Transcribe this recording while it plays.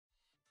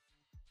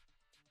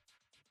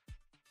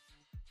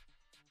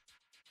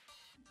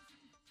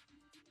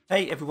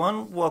Hey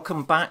everyone,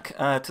 welcome back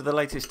to the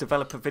latest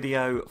developer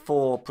video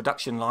for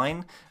Production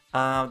Line.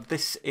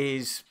 This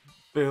is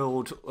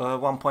build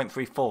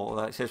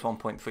 1.34, it says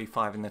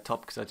 1.35 in the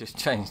top because I just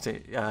changed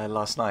it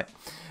last night.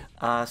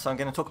 So I'm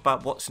going to talk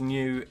about what's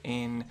new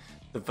in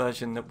the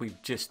version that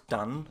we've just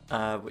done,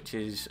 which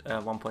is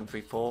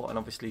 1.34, and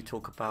obviously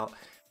talk about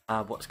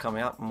what's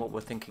coming up and what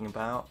we're thinking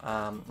about,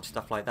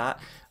 stuff like that.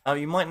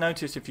 You might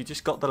notice if you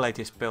just got the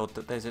latest build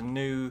that there's a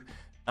new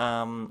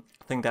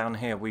thing down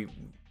here. We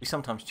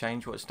sometimes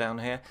change what's down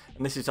here,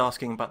 and this is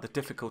asking about the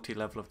difficulty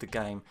level of the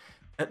game.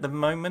 At the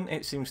moment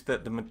it seems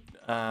that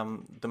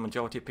the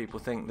majority of people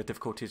think the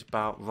difficulty is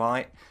about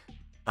right.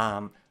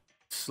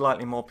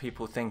 Slightly more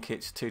people think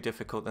it's too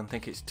difficult than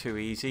think it's too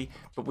easy,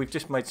 but we've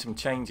just made some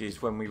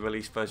changes when we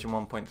released version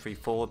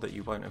 1.34 that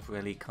you won't have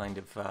really kind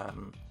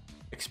of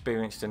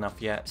experienced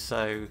enough yet.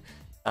 So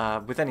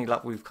with any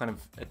luck we've kind of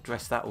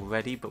addressed that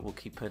already, but we'll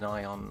keep an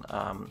eye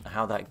on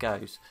how that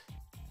goes.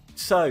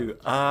 So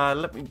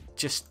let me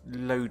just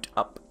load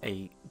up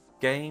a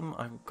game.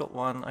 I've got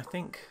one. I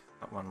think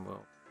that one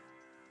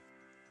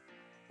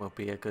will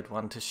be a good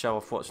one to show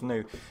off what's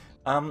new.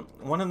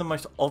 One of the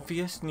most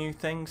obvious new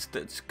things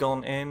that's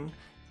gone in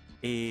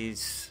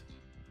is,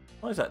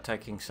 why is that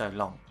taking so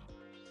long?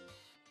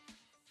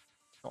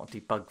 Not a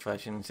debugged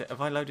version, is it? Have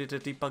I loaded a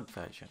debugged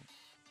version?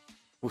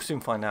 We'll soon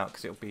find out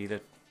because it'll be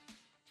the.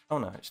 Oh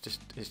no, it's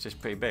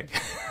just pretty big.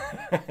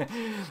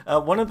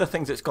 One of the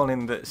things that's gone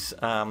in that's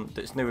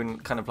new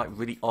and kind of like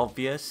really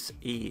obvious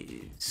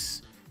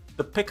is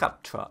the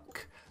pickup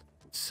truck.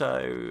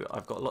 So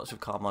I've got lots of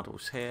car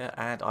models here,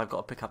 and I've got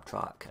a pickup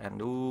truck,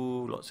 and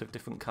ooh, lots of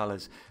different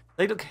colours.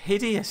 They look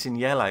hideous in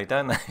yellow,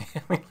 don't they?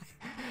 I mean,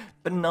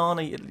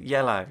 banana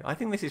yellow. I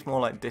think this is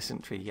more like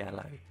dysentery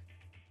yellow.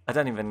 I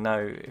don't even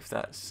know if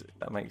that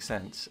makes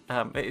sense.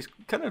 It's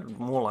kind of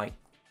more like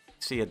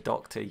see a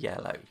doctor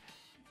yellow.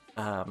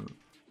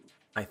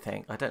 I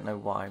think. I don't know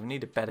why. We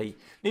need a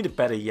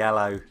better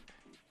yellow.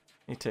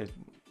 Need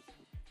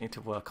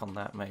to work on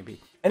that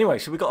maybe. Anyway,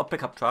 so we got a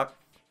pickup truck,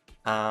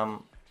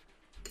 and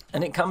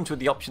it comes with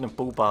the option of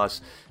bull bars,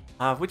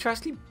 which are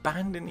actually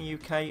banned in the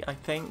UK. I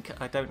think.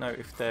 I don't know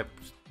if they're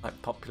like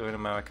popular in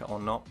America or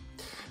not.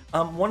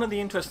 One of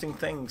the interesting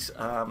things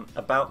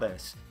about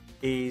this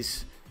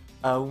is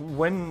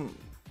when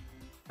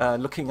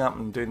looking up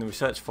and doing the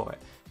research for it.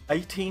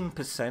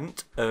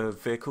 18%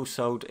 of vehicles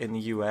sold in the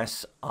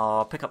US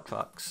are pickup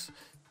trucks,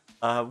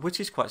 which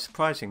is quite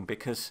surprising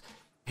because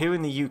here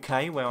in the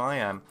UK where I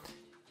am,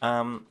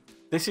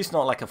 this is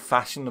not like a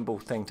fashionable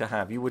thing to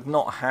have. You would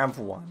not have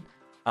one.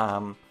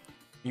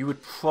 You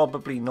would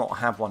probably not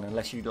have one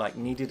unless you like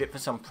needed it for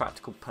some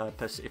practical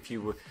purpose. If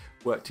you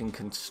worked in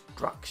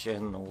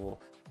construction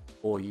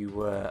or you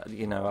were,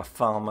 you know, a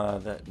farmer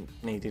that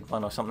needed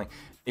one or something.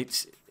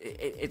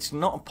 It's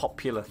not a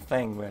popular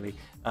thing really,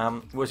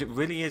 whereas it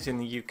really is in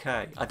the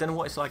UK. I don't know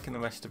what it's like in the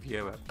rest of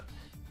Europe.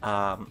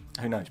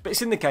 Who knows? But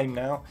it's in the game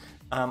now.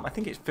 I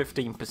think it's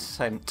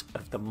 15%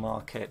 of the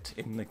market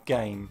in the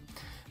game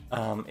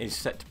is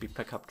set to be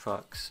pickup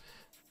trucks.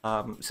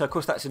 So of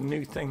course that's a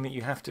new thing that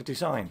you have to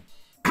design.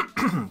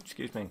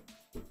 Excuse me.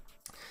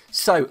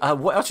 So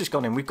what else has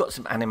gone in? We've got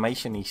some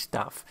animation-y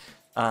stuff.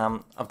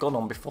 I've gone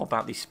on before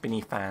about these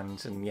spinny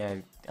fans, and yeah,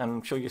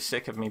 I'm sure you're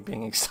sick of me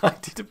being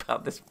excited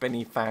about the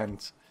spinny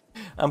fans.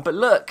 But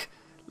look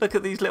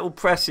at these little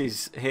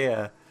presses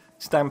here,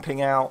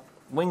 stamping out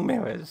wing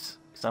mirrors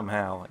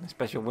somehow, a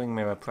special wing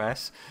mirror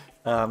press.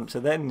 So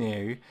they're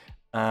new.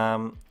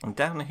 And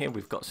down here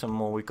we've got some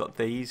more. We've got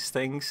these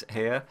things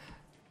here.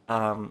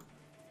 I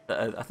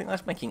think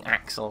that's making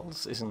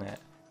axles, isn't it?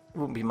 It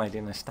wouldn't be made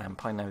in a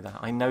stamp. I know that.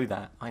 I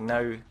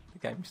know the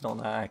game's not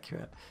that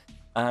accurate.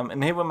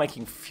 And here we're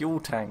making fuel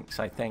tanks,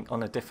 I think,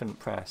 on a different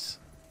press.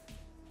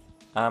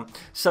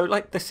 So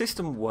like the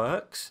system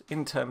works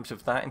in terms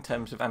of that, in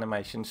terms of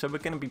animation. So we're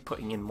going to be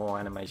putting in more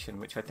animation,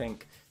 which I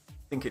think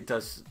it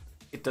does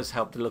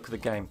help the look of the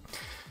game.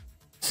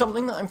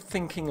 Something that I'm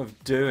thinking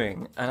of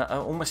doing, and I'm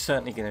almost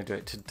certainly going to do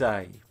it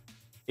today,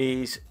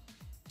 is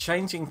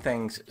changing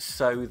things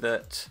so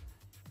that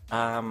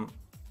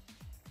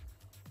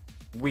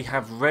we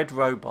have red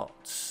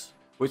robots.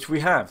 Which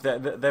we have.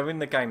 They're in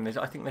the game.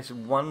 I think there's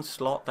one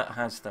slot that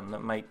has them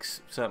that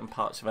makes certain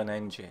parts of an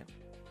engine.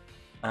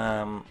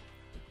 And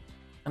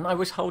I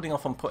was holding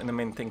off on putting them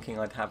in, thinking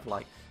I'd have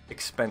like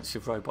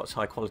expensive robots,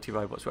 high quality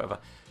robots, whatever,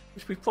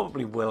 which we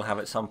probably will have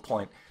at some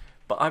point.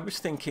 But I was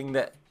thinking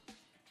that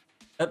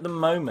at the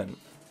moment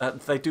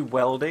they do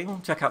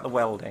welding. Check out the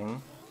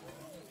welding.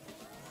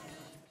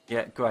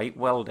 Yeah, great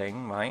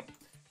welding, right?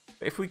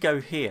 But if we go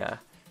here,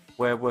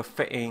 where we're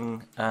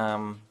fitting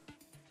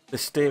the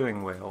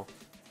steering wheel.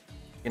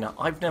 You know,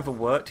 I've never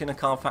worked in a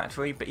car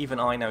factory, but even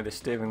I know the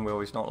steering wheel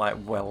is not like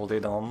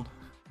welded on.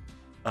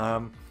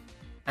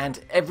 And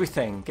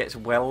everything gets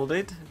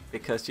welded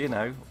because, you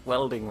know,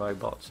 welding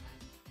robots.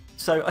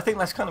 So I think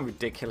that's kind of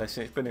ridiculous,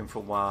 and it's been in for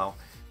a while.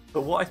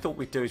 But what I thought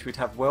we'd do is we'd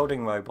have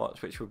welding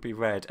robots, which would be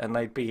red, and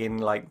they'd be in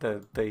like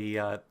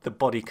the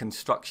body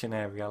construction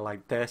area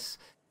like this.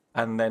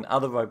 And then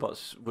other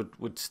robots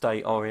would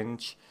stay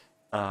orange.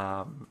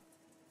 And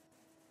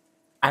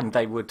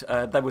they would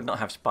not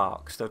have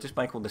sparks. They'll just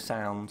make all the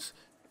sounds,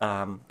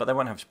 but they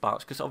won't have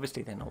sparks because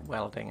obviously they're not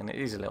welding, and it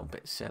is a little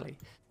bit silly.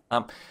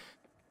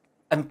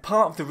 And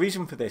part of the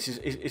reason for this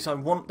is I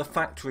want the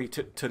factory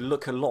to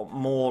look a lot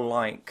more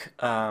like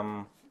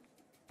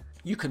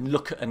you can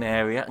look at an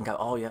area and go,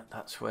 oh yeah,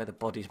 that's where the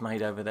body's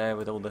made over there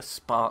with all the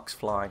sparks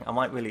flying. I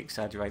might really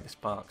exaggerate the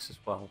sparks as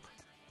well.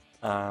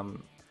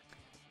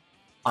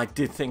 I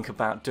did think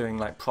about doing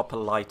like proper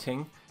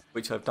lighting,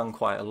 which I've done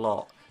quite a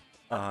lot.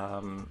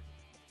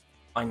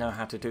 I know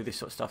how to do this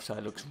sort of stuff, so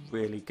it looks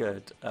really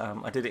good.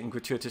 I did it in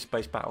Gratuitous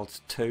Space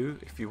Battles 2,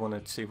 if you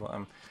want to see what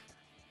I'm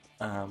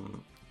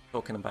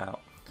talking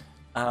about.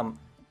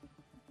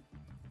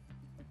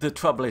 The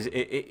trouble is,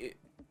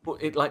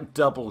 it like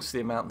doubles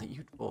the amount that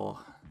you'd pour.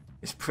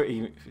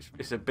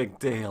 It's a big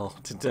deal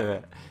to do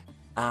it.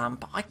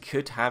 But I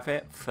could have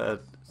it for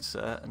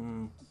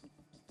certain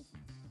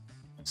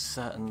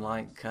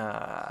like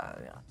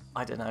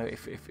I don't know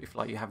if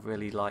like you have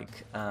really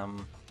like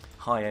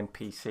high-end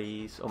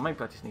PCs, or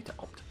maybe I just need to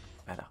opt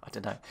better. I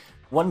don't know.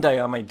 One day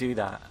I may do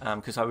that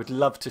because I would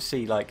love to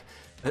see like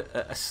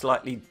a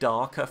slightly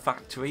darker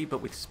factory,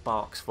 but with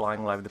sparks flying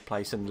all over the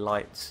place and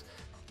lights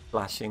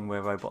flashing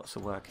where robots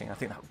are working. I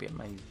think that would be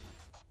amazing.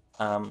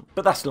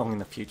 But that's long in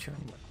the future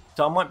anyway.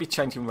 So I might be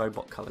changing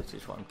robot colours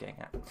is what I'm getting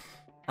at.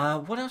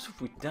 What else have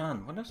we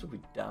done?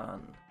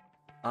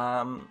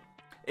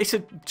 It's a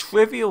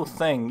trivial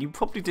thing. You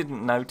probably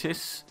didn't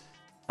notice.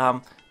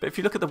 But if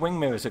you look at the wing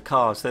mirrors of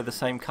cars, they're the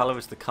same colour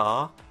as the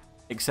car,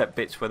 except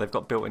bits where they've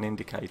got built-in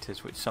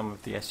indicators, which some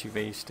of the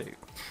SUVs do.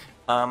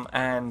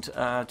 And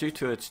due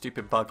to a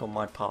stupid bug on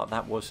my part,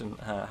 that wasn't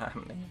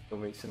happening until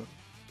recently.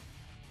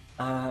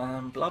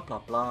 Blah blah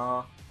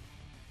blah.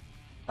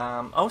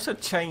 I also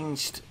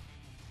changed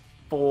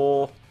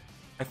for,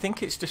 I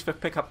think it's just for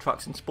pickup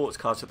trucks and sports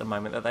cars at the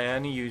moment, that they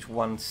only use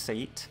one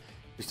seat,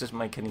 which doesn't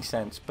make any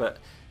sense. But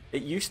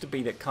it used to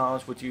be that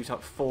cars would use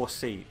up 4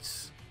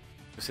 seats.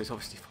 This is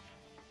obviously,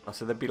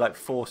 so there'd be like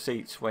 4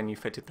 seats when you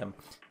fitted them.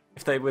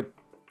 If they were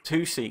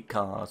 2-seat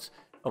cars,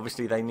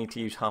 obviously they need to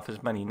use half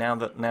as many. Now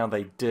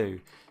they do.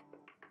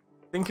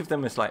 Think of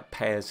them as like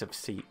pairs of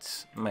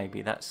seats.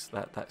 Maybe that's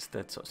the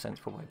sort of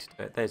sensible way to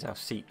do it. There's our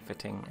seat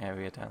fitting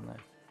area down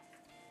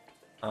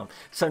there.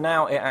 So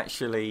now it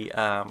actually,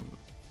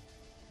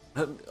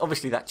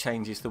 obviously that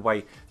changes the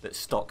way that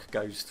stock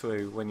goes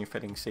through when you're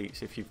fitting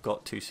seats if you've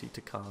got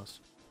 2-seater cars.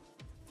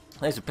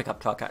 There's a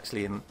pickup truck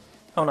actually in.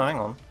 Oh no, hang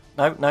on.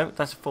 No,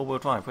 that's a 4-wheel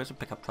drive. Where's a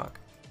pickup truck?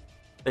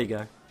 There you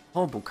go.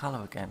 Horrible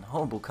colour again.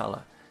 Horrible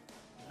colour.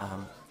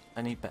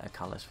 I need better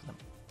colours for them.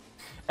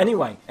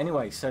 Anyway,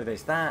 so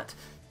there's that.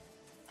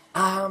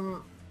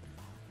 We're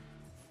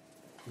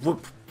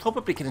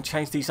probably going to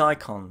change these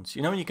icons.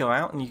 You know when you go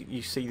out and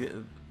you see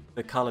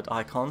the coloured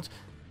icons?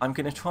 I'm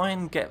going to try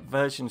and get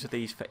versions of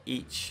these for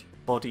each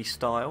body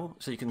style,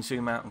 so you can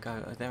zoom out and go,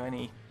 are there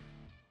any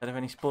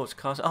sports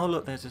cars? Oh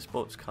look, there's a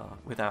sports car,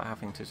 without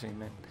having to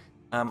zoom in.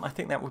 I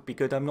think that would be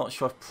good. I'm not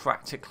sure if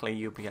practically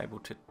you'll be able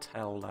to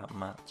tell that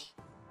much.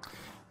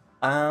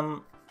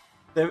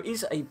 There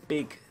is a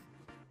big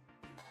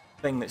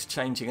thing that's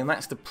changing, and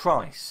that's the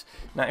price.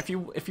 Now, if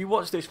you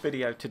watch this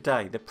video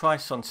today, the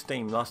price on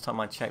Steam, last time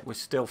I checked, was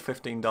still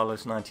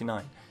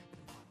 $15.99.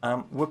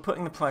 We're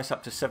putting the price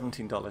up to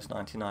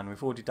 $17.99.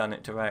 We've already done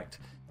it direct,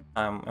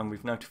 and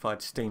we've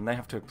notified Steam. They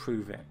have to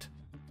approve it.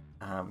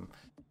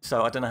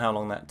 So I don't know how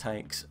long that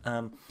takes.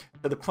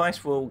 But the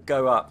price will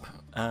go up,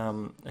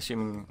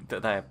 assuming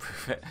that they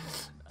approve it,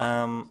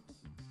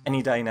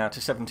 any day now to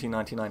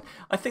 $17.99.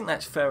 I think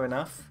that's fair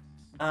enough.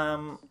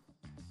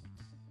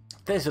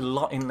 There's a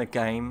lot in the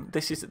game.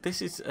 This is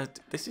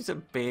a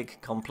big,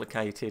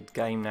 complicated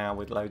game now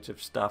with loads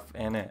of stuff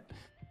in it,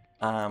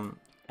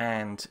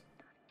 and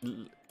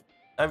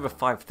over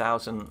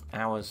 5,000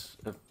 hours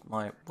of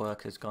my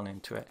work has gone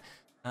into it.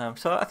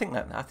 So I think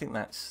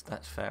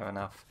that's fair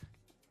enough.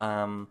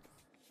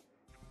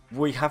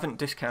 We haven't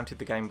discounted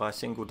the game by a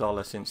single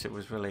dollar since it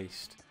was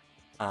released,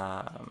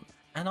 and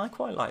I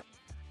quite like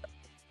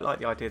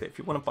the idea that if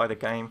you want to buy the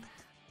game and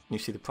you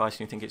see the price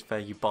and you think it's fair,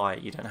 you buy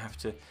it. You don't have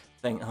to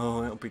think,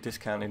 oh, it'll be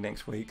discounted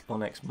next week or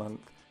next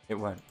month. It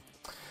won't.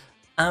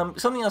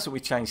 Something else that we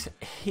changed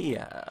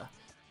here,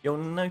 you'll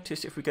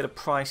notice if we go to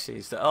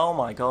prices that, oh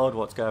my god,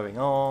 what's going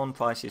on?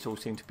 Prices all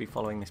seem to be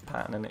following this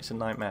pattern and it's a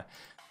nightmare.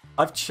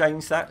 I've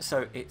changed that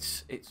so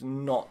it's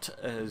not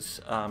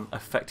as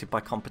affected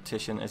by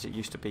competition as it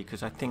used to be,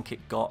 because I think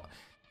it got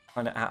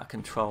kind of out of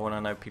control and I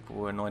know people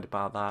were annoyed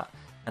about that,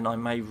 and I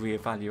may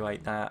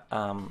reevaluate that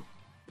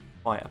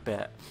quite a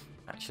bit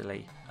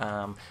actually.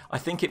 I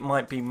think it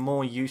might be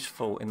more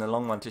useful in the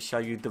long run to show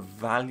you the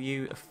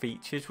value of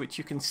features, which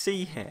you can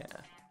see here,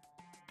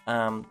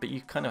 but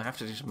you kind of have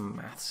to do some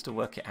maths to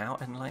work it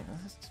out, and like,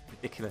 that's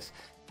ridiculous.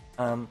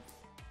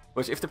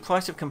 Whereas if the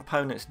price of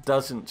components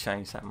doesn't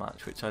change that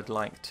much, which I'd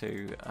like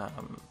to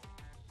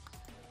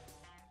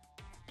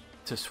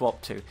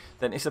swap to,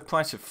 then it's the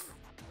price of,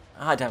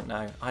 I don't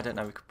know,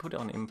 we could put it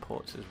on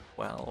imports as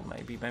well,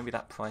 maybe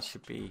that price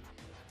should be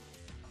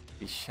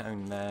be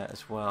shown there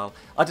as well.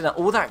 I don't know,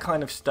 all that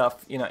kind of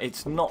stuff, you know,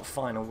 it's not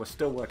final. We're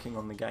still working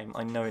on the game.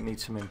 I know it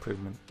needs some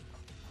improvement.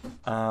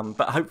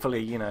 But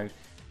hopefully, you know,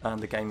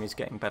 the game is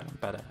getting better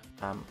and better.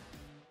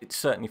 It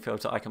certainly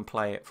feels that I can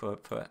play it for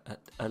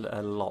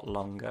a lot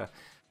longer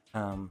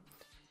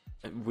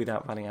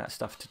without running out of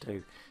stuff to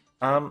do.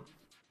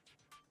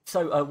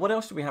 So what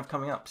else do we have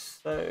coming up?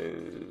 So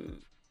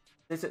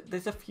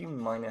there's a few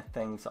minor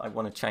things that I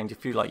want to change, a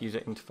few like user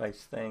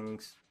interface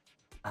things.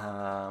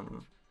 Blah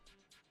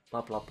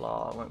blah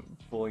blah. I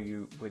won't bore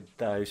you with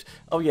those.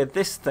 Oh yeah,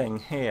 this thing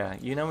here.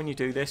 You know when you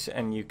do this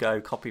and you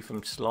go copy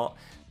from slot.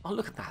 Oh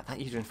look at that. That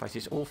user interface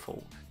is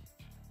awful.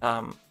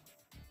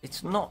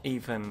 It's not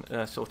even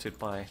sorted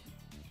by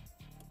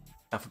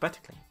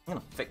alphabetically. I'm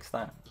gonna fix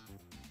that.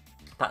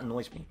 That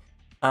annoys me.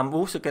 We're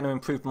also going to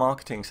improve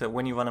marketing, so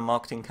when you run a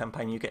marketing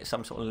campaign, you get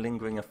some sort of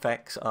lingering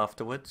effects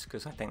afterwards,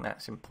 because I think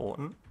that's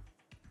important.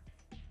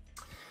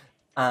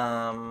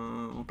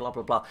 Blah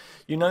blah blah.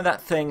 You know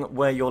that thing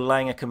where you're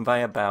laying a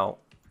conveyor belt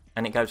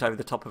and it goes over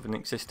the top of an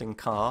existing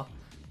car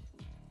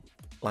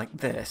like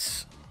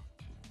this?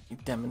 You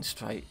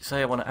demonstrate.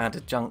 Say I want to add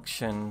a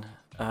junction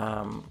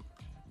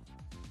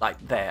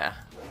like there.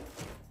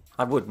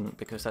 I wouldn't,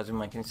 because that doesn't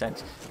make any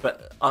sense,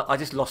 but I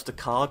just lost a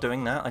car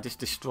doing that. I just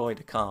destroyed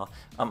a car.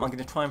 I'm going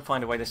to try and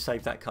find a way to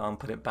save that car and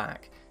put it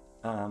back,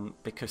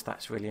 because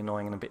that's really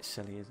annoying and a bit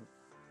silly, isn't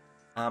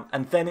it?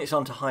 And then it's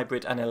on to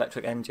hybrid and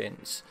electric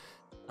engines,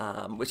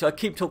 which I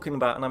keep talking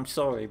about, and I'm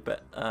sorry,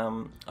 but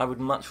I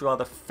would much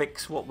rather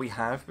fix what we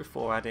have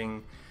before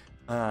adding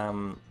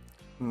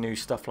new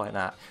stuff like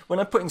that. When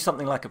I put in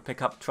something like a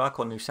pickup truck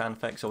or new sound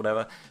effects or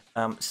whatever,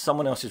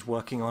 someone else is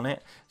working on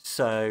it,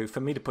 so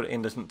for me to put it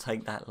in doesn't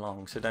take that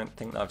long. So don't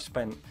think that I've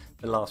spent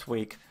the last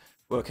week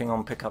working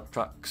on pickup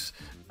trucks,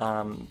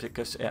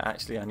 because it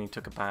actually only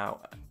took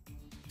about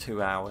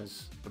 2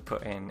 hours to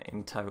put in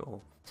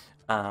total,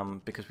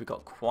 because we've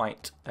got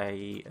quite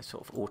a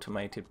sort of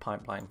automated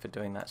pipeline for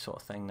doing that sort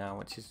of thing now,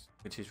 which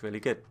is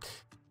really good.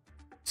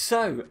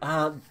 So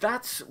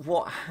that's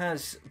what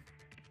has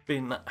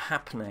been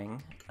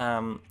happening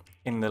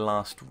in the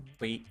last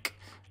week.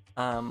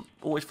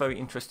 Always very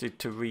interested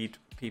to read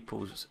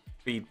people's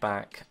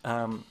feedback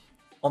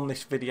on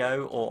this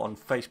video or on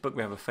Facebook.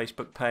 We have a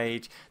Facebook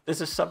page. There's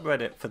a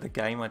subreddit for the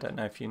game. I don't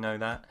know if you know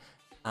that.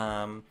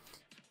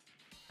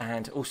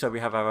 And also we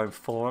have our own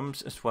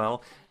forums as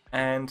well.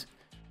 And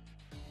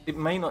it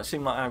may not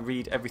seem like I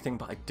read everything,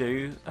 but I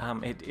do.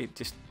 It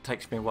just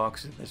takes me a while,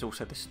 because there's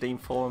also the Steam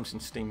forums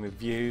and Steam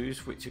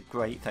reviews, which are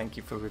great. Thank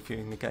you for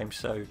reviewing the game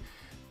so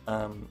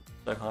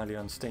highly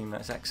on Steam.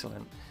 That's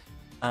excellent.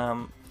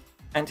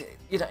 And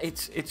you know,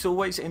 it's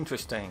always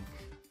interesting,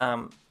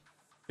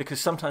 because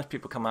sometimes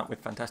people come up with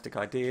fantastic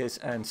ideas,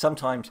 and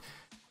sometimes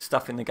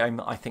stuff in the game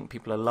that I think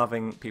people are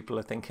loving, people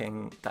are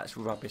thinking that's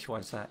rubbish, why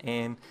is that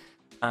in?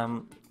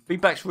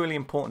 Feedback's really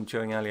important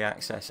during early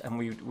access, and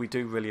we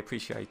do really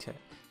appreciate it.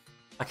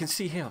 I can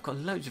see here I've got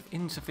loads of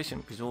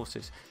insufficient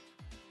resources.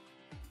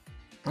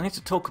 I need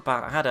to talk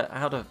about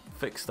how to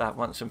fix that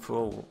once and for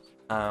all.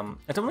 I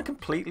don't want to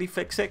completely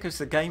fix it, because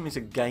the game is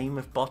a game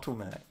of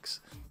bottlenecks.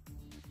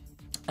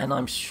 And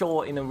I'm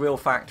sure in a real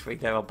factory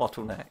there are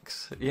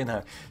bottlenecks, you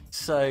know.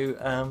 So,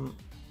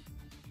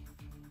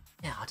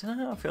 yeah, I don't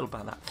know how I feel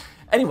about that.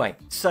 Anyway,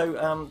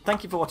 so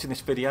thank you for watching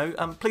this video.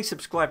 Please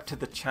subscribe to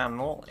the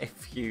channel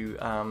if you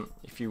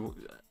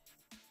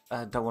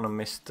don't want to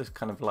miss the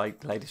kind of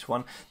latest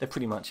one. They're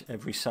pretty much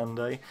every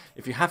Sunday.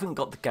 If you haven't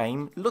got the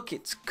game, look,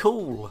 it's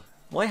cool.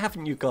 Why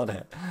haven't you got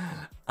it?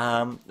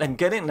 And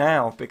get it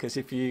now, because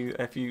if you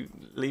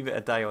leave it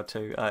a day or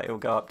two, it'll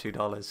go up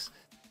 $2.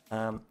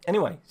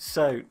 Anyway,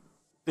 so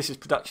this is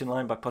Production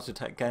Line by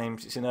Positech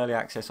Games. It's in early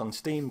access on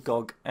Steam,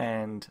 GOG,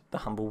 and the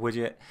Humble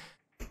Widget.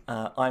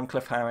 I'm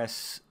Cliff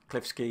Harris,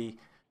 Cliffski,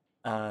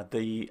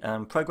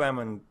 the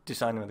programmer and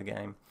designer of the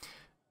game.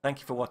 Thank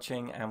you for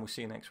watching, and we'll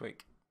see you next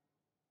week.